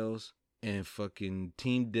royales and fucking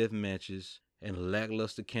team death matches and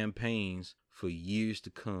lackluster campaigns for years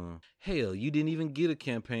to come. Hell, you didn't even get a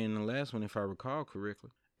campaign in the last one, if I recall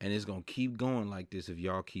correctly. And it's going to keep going like this if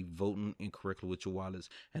y'all keep voting incorrectly with your wallets.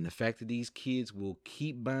 And the fact that these kids will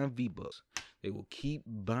keep buying V-Bucks, they will keep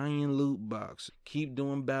buying loot boxes, keep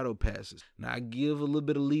doing battle passes. Now, I give a little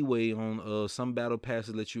bit of leeway on some battle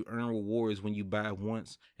passes that you earn rewards when you buy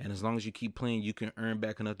once. And as long as you keep playing, you can earn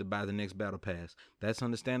back enough to buy the next battle pass. That's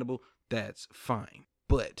understandable. That's fine.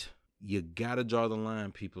 But you got to draw the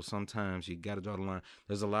line, people. Sometimes you got to draw the line.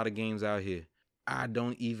 There's a lot of games out here I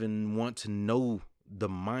don't even want to know the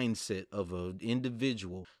mindset of an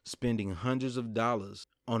individual spending hundreds of dollars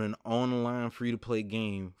on an online free-to-play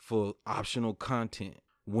game for optional content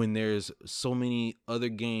when there's so many other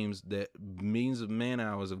games that millions of man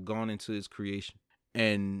hours have gone into its creation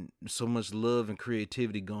and so much love and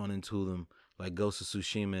creativity gone into them, like Ghost of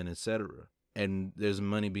Tsushima and etc. And there's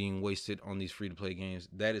money being wasted on these free-to-play games.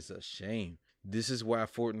 That is a shame. This is why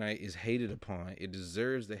Fortnite is hated upon. It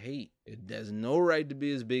deserves the hate. It has no right to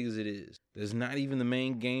be as big as it is. There's not even the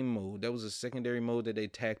main game mode. That was a secondary mode that they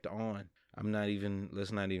tacked on.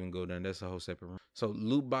 Let's not even go down. That's a whole separate room. So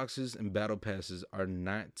loot boxes and battle passes are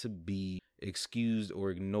not to be excused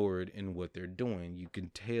or ignored in what they're doing. You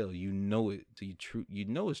can tell, you know it. You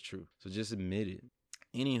know it's true. So just admit it.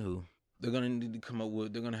 Anywho, they're gonna have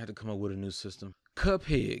to come up with a new system.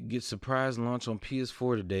 Cuphead gets surprise launch on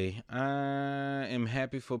PS4 today. I am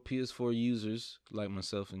happy for PS4 users, like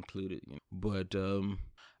myself included. But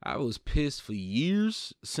I was pissed for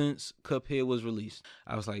years since Cuphead was released.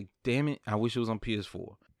 I was like, damn it, I wish it was on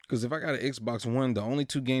PS4. Because if I got an Xbox One, the only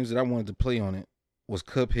 2 games that I wanted to play on it was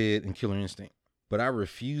Cuphead and Killer Instinct. But I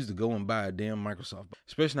refused to go and buy a damn Microsoft,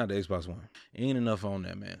 especially not the Xbox One. Ain't enough on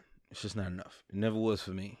that, man. It's just not enough. It never was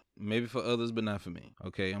for me. Maybe for others, but not for me.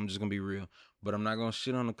 Okay, I'm just going to be real. But I'm not going to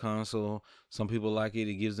shit on the console. Some people like it.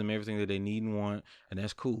 It gives them everything that they need and want, and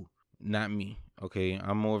that's cool. Not me. Okay,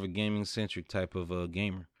 I'm more of a gaming-centric type of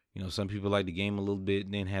gamer. Some people like to game a little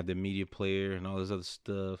bit, then have the media player and all this other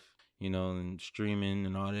stuff, and streaming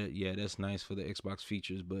and all that. Yeah, that's nice for the Xbox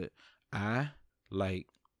features, but I like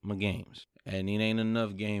my games. And it ain't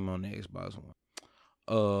enough game on the Xbox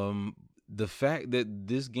One. The fact that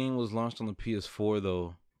this game was launched on the PS4,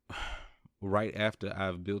 though, right after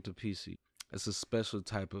I've built a PC, it's a special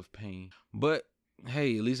type of pain. But,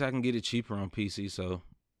 hey, at least I can get it cheaper on PC, so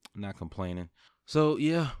I'm not complaining. So,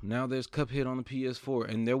 yeah, now there's Cuphead on the PS4.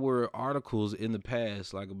 And there were articles in the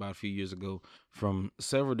past, like about a few years ago, from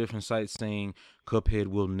several different sites saying Cuphead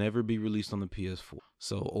will never be released on the PS4.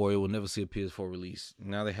 Or it will never see a PS4 release.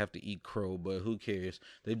 Now they have to eat crow, but who cares?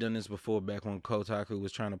 They've done this before back when Kotaku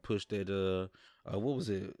was trying to push that, what was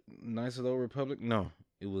it? Knights of the Old Republic? No,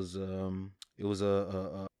 it was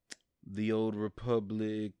the Old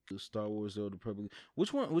Republic, Star Wars, the Old Republic.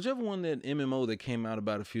 Whichever one, that MMO that came out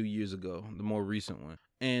about a few years ago, the more recent one.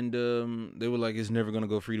 And they were like, it's never going to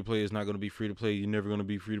go free to play. It's not going to be free to play. You're never going to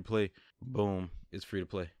be free to play. Boom, it's free to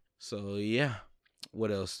play. So, yeah. What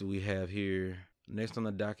else do we have here? Next on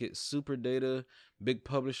the docket, Super Data, big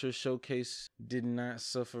publisher showcase did not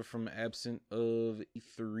suffer from absence of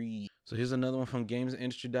E3. So here's another one from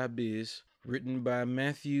GamesIndustry.biz, written by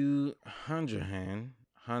Matthew Handran.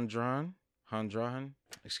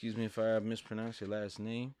 Excuse me if I mispronounce your last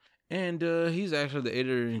name. And he's actually the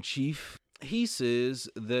editor-in-chief. He says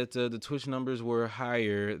that the Twitch numbers were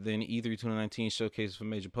higher than E3 2019 showcases for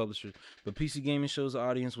major publishers, but PC gaming shows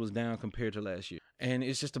audience was down compared to last year. And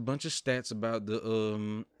it's just a bunch of stats about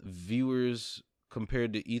the viewers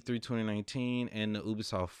compared to E3 2019 and the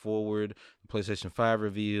Ubisoft Forward, the PlayStation 5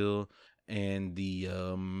 reveal, and the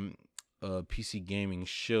PC gaming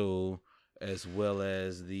show, as well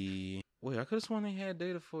as the... Wait, I could have sworn they had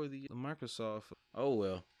data for the Microsoft. Oh,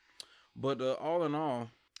 well. But all in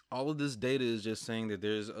all of this data is just saying that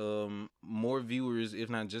there's more viewers, if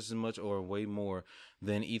not just as much or way more,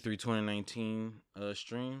 than E3 2019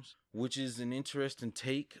 streams, which is an interesting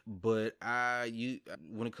take. But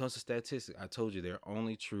when it comes to statistics, I told you they're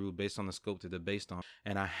only true based on the scope that they're based on.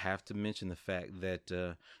 And I have to mention the fact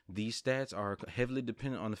that these stats are heavily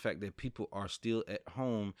dependent on the fact that people are still at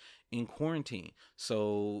home in quarantine.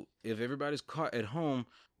 So if everybody's caught at home,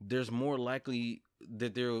 there's more likely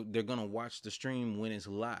that they're gonna watch the stream when it's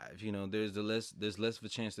live. There's less of a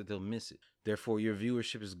chance that they'll miss it. Therefore, your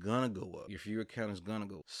viewership is gonna go up. Your viewer count is gonna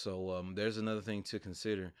go up. So there's another thing to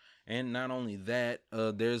consider. And not only that,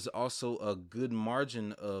 there's also a good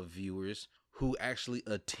margin of viewers who actually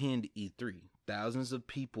attend E3. Thousands of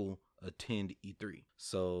people attend E3.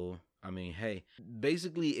 So I mean, hey,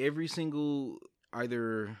 basically every single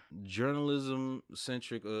either journalism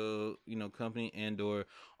centric company and or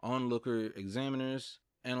onlooker examiners,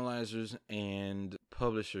 analyzers, and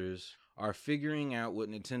publishers are figuring out what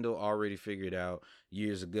Nintendo already figured out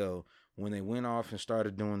years ago when they went off and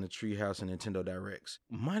started doing the Treehouse and Nintendo Directs.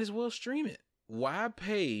 Might as well stream it. Why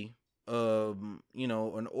pay an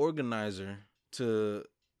organizer to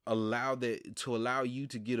allow you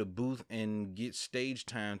to get a booth and get stage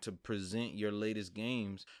time to present your latest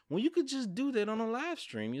games when you could just do that on a live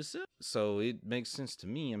stream yourself? So it makes sense to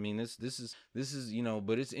me. I mean, this is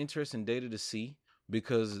but it's interesting data to see,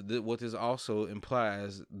 because what this also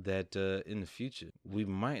implies that in the future we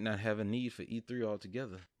might not have a need for E3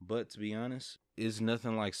 altogether. But to be honest, it's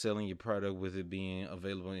nothing like selling your product with it being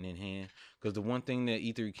available in hand. Because the one thing that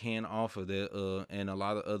E3 can offer that and a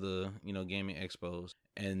lot of other gaming expos,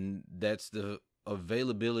 and that's the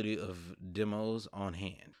availability of demos on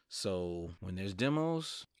hand. So when there's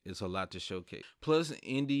demos, it's a lot to showcase. Plus,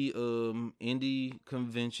 indie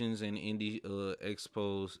conventions and indie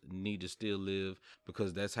expos need to still live,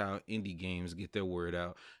 because that's how indie games get their word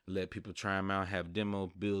out. Let people try them out, have demo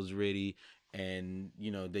builds ready, and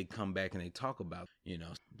they come back and they talk about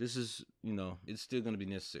this is it's still going to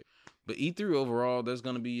be necessary. But E3 overall, that's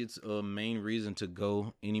going to be its main reason to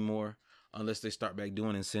go anymore. Unless they start back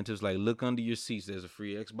doing incentives like look under your seats, there's a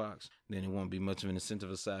free Xbox, then it won't be much of an incentive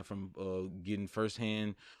aside from getting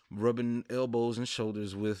firsthand rubbing elbows and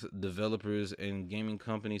shoulders with developers and gaming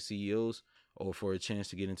company CEOs, or for a chance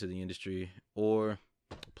to get into the industry or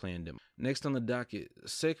playing them. Next on the docket,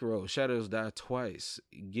 Sekiro Shadows Die Twice,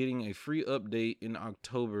 getting a free update in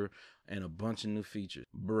October and a bunch of new features.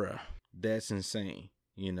 Bruh, that's insane.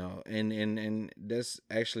 And that's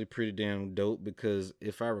actually pretty damn dope, because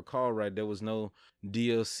if I recall right, there was no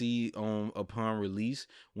DLC upon release.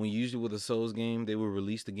 When usually with a Souls game, they will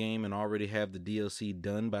release the game and already have the DLC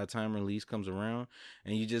done by the time release comes around,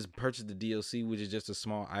 and you just purchase the DLC, which is just a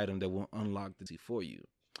small item that will unlock the DLC for you,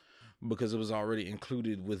 because it was already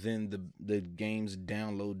included within the game's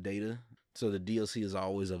download data. So the DLC is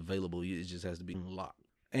always available. It just has to be unlocked.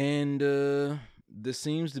 And this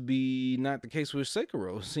seems to be not the case with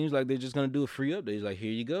Sekiro. It seems like they're just going to do a free update. It's like,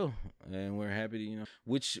 here you go. And we're happy to,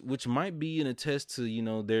 which might be an attest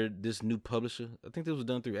to, this new publisher. I think this was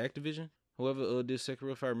done through Activision. Whoever did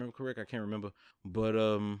Sekiro, if I remember correct, I can't remember. But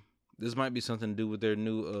this might be something to do with their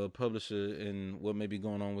new publisher and what may be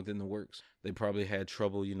going on within the works. They probably had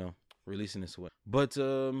trouble, releasing this way. But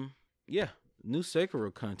yeah. New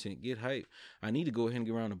Sekiro content, get hype. I need to go ahead and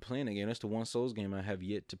get around to playing again. That's the one Souls game I have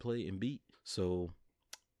yet to play and beat. So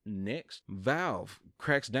next, Valve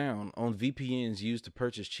cracks down on VPNs used to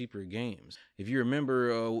purchase cheaper games. If you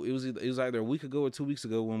remember, it was either a week ago or 2 weeks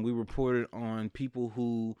ago when we reported on people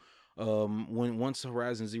who, once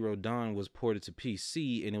Horizon Zero Dawn was ported to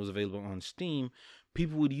PC and it was available on Steam,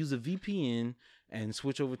 people would use a VPN and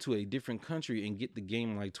switch over to a different country and get the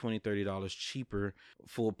game like $20, $30 cheaper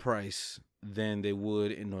full price than they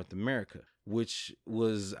would in North America, which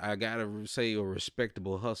was, I gotta say, a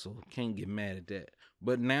respectable hustle. Can't get mad at that.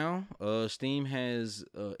 But now Steam has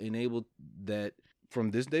enabled that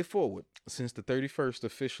from this day forward, since the 31st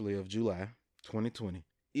officially of July 2020,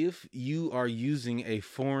 if you are using a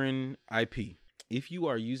foreign IP,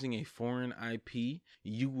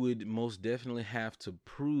 you would most definitely have to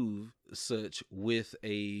prove such with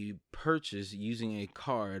a purchase using a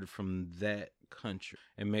card from that country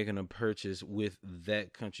and making a purchase with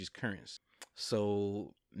that country's currency.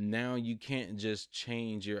 So now you can't just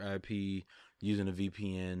change your IP using a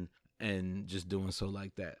VPN and just doing so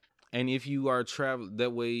like that. And if you are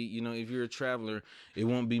that way, if you're a traveler, it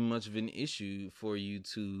won't be much of an issue for you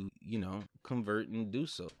to, convert and do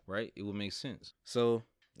so, right? It will make sense. So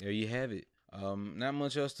there you have it. Not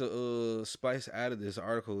much else to spice out of this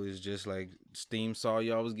article. Is just like Steam saw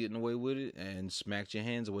y'all was getting away with it and smacked your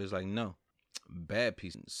hands away. It's like, no, bad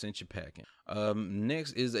piece, sent you packing.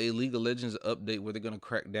 Next is a League of Legends update where they're gonna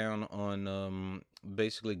crack down on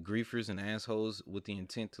basically griefers and assholes with the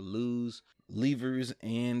intent to lose, leavers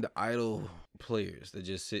and idle players that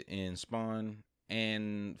just sit in spawn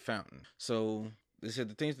and fountain. So they said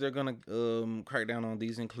the things they're going to crack down on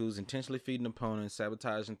these includes intentionally feeding opponents,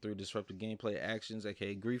 sabotaging through disruptive gameplay actions,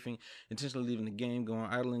 aka griefing, intentionally leaving the game, going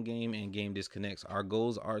idle in game, and game disconnects. Our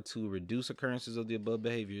goals are to reduce occurrences of the above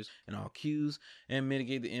behaviors in all queues and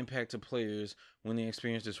mitigate the impact to players when they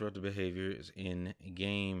experience disruptive behaviors in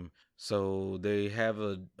game. So they have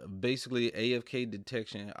a basically AFK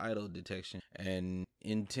detection, idle detection, and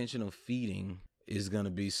intentional feeding is going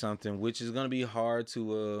to be something which is going to be hard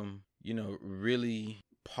to really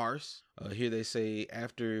parse. Here they say,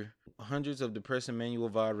 after hundreds of depressing manual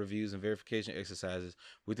VOD reviews and verification exercises,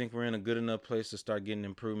 we think we're in a good enough place to start getting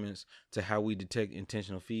improvements to how we detect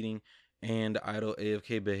intentional feeding and idle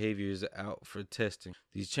AFK behaviors out for testing.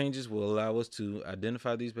 These changes will allow us to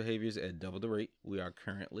identify these behaviors at double the rate we are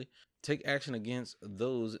currently, take action against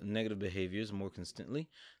those negative behaviors more consistently,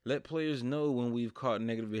 let players know when we've caught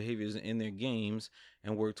negative behaviors in their games,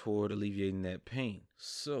 and work toward alleviating that pain.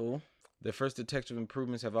 So the first detective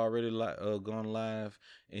improvements have already gone live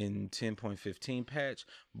in 10.15 patch,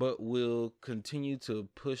 but we'll continue to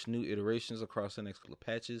push new iterations across the next couple of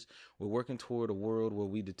patches. We're working toward a world where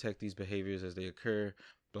we detect these behaviors as they occur,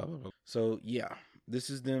 blah, blah, blah. So yeah, This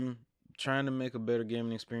is them trying to make a better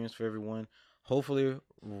gaming experience for everyone. Hopefully,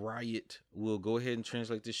 Riot will go ahead and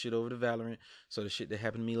translate this shit over to Valorant, so the shit that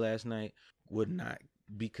happened to me last night would not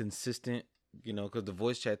be consistent. Because the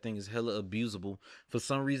voice chat thing is hella abusable. For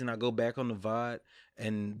some reason, I go back on the VOD,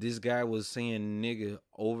 and this guy was saying nigga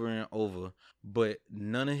over and over, but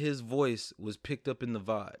none of his voice was picked up in the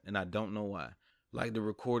VOD, and I don't know why. Like, the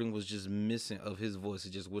recording was just missing of his voice.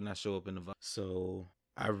 It just would not show up in the VOD. So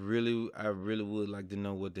I really would like to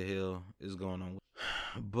know what the hell is going on.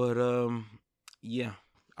 But yeah.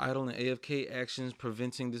 Idle and AFK actions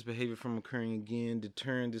preventing this behavior from occurring again,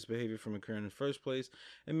 deterring this behavior from occurring in the first place,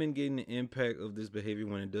 and mitigating the impact of this behavior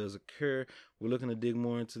when it does occur. We're looking to dig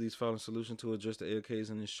more into these following solutions to address the AFKs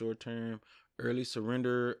in the short term. Early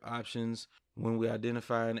surrender options when we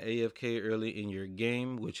identify an AFK early in your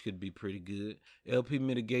game, which could be pretty good. LP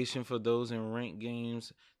mitigation for those in ranked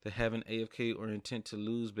games that have an AFK or intent to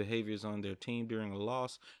lose behaviors on their team during a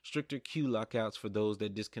loss. Stricter queue lockouts for those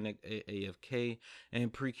that disconnect AFK,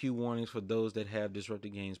 and pre-queue warnings for those that have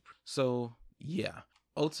disrupted games. So, yeah.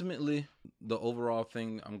 Ultimately, the overall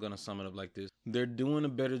thing, I'm going to sum it up like this. They're doing a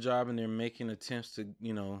better job and they're making attempts to,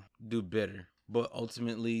 do better. But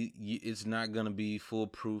ultimately, it's not going to be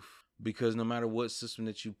foolproof, because no matter what system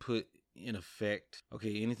that you put in effect,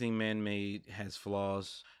 okay, anything man-made has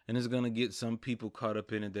flaws, and it's going to get some people caught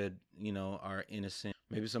up in it that, are innocent.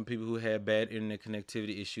 Maybe some people who had bad internet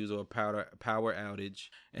connectivity issues or a power outage,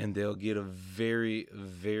 and they'll get a very,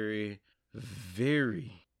 very,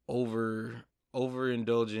 very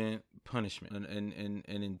overindulgent punishment, and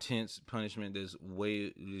intense punishment that's way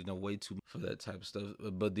too much for that type of stuff.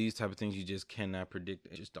 But these type of things you just cannot predict.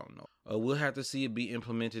 I just don't know. We'll have to see it be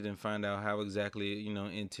implemented and find out how exactly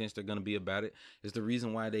intense they're going to be about it. It's the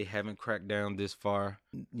reason why they haven't cracked down this far,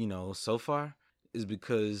 so far, is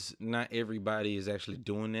because not everybody is actually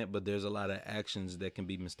doing that, but there's a lot of actions that can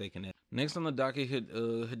be mistaken at. Next on the docket,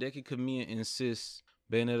 Hideki Kamiya insists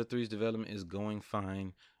Bayonetta 3's development is going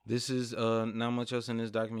fine. This is not much else in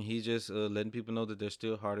this document. He's just letting people know that they're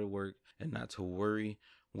still hard at work and not to worry,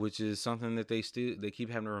 which is something that they keep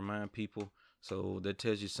having to remind people. So that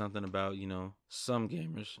tells you something about, some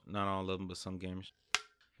gamers, not all of them, but some gamers.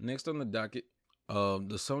 Next on the docket,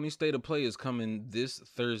 the Sony State of Play is coming this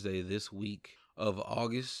Thursday, this week of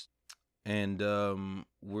August. And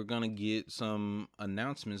we're going to get some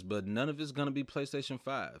announcements, but none of it's going to be PlayStation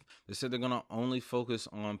 5. They said they're going to only focus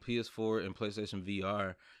on PS4 and PlayStation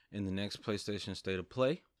VR in the next PlayStation State of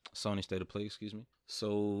Play. Sony State of Play, excuse me.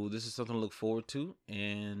 So this is something to look forward to,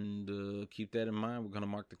 and keep that in mind. We're going to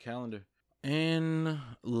mark the calendar. And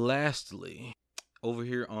lastly, over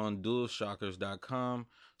here on DualShockers.com,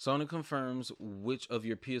 Sony confirms which of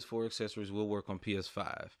your PS4 accessories will work on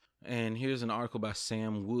PS5. And here's an article by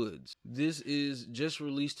Sam Woods. This is just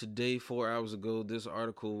released today, 4 hours ago. This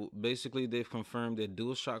article, basically they've confirmed that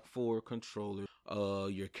DualShock 4 controllers,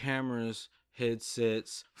 your cameras,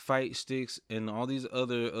 headsets, fight sticks, and all these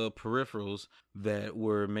other peripherals that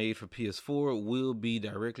were made for PS4 will be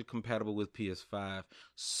directly compatible with PS5.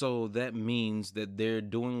 So that means that they're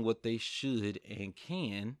doing what they should and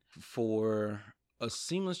can for a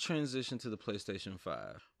seamless transition to the PlayStation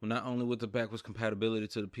 5. Well, not only with the backwards compatibility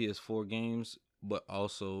to the PS4 games, but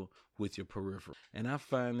also with your peripheral. And I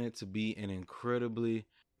find that to be an incredibly,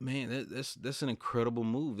 that's an incredible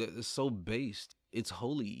move. That is so based. It's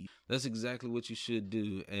holy. That's exactly what you should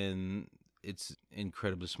do, and it's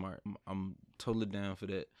incredibly smart. I'm totally down for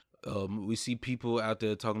that. We see people out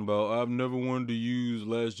there talking about, I've never wanted to use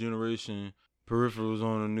last generation peripherals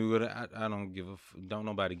on a new. I don't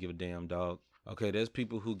nobody give a damn, dog. Okay, there's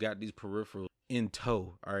people who got these peripherals in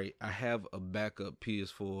tow. All right, I have a backup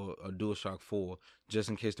PS4, a DualShock 4, just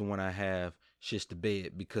in case the one I have shits the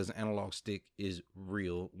bed, because analog stick is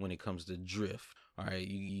real when it comes to drift. All right,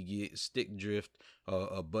 you get stick drift,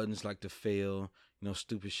 buttons like to fail,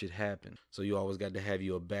 stupid shit happen. So you always got to have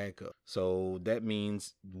your backup. So that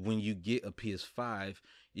means when you get a PS5,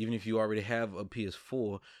 even if you already have a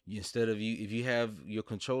PS4, if you have your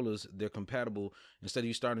controllers, they're compatible. Instead of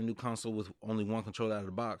you starting a new console with only one controller out of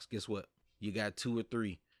the box, guess what? You got 2 or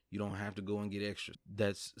 3. You don't have to go and get extra.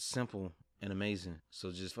 That's simple and amazing.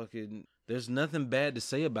 So just there's nothing bad to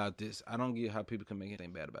say about this. I don't get how people can make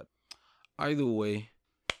anything bad about it. Either way,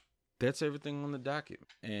 that's everything on the docket.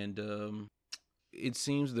 And it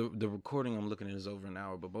seems the recording I'm looking at is over an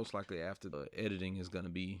hour, but most likely after the editing is going to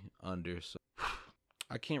be under. So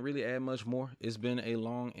I can't really add much more. It's been a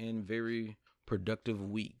long and very productive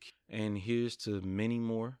week. And here's to many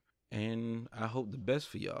more. And I hope the best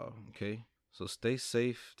for y'all, okay? So stay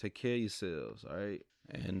safe. Take care of yourselves, all right?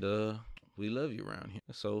 And we love you around here.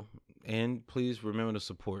 So, and please remember to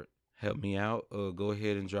support. help me out. Go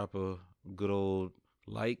ahead and drop a good old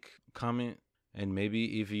like, comment, and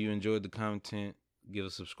maybe if you enjoyed the content, give a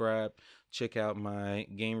subscribe. Check out my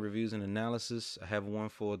game reviews and analysis. I have one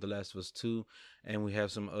for The Last of Us 2, and we have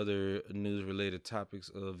some other news related topics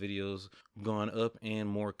of videos going up and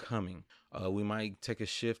more coming. We might take a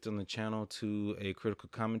shift on the channel to a critical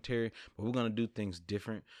commentary, but we're going to do things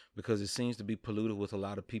different because it seems to be polluted with a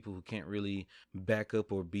lot of people who can't really back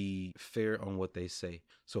up or be fair on what they say.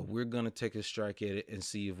 So we're going to take a strike at it and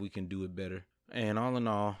see if we can do it better. And all in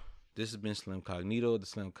all, this has been Slim Cognito, the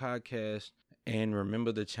Slim Codcast. And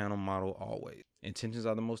remember the channel motto always. Intentions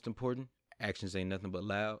are the most important. Actions ain't nothing but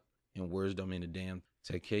loud. And words don't mean a damn.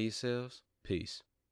 Take care of yourselves. Peace.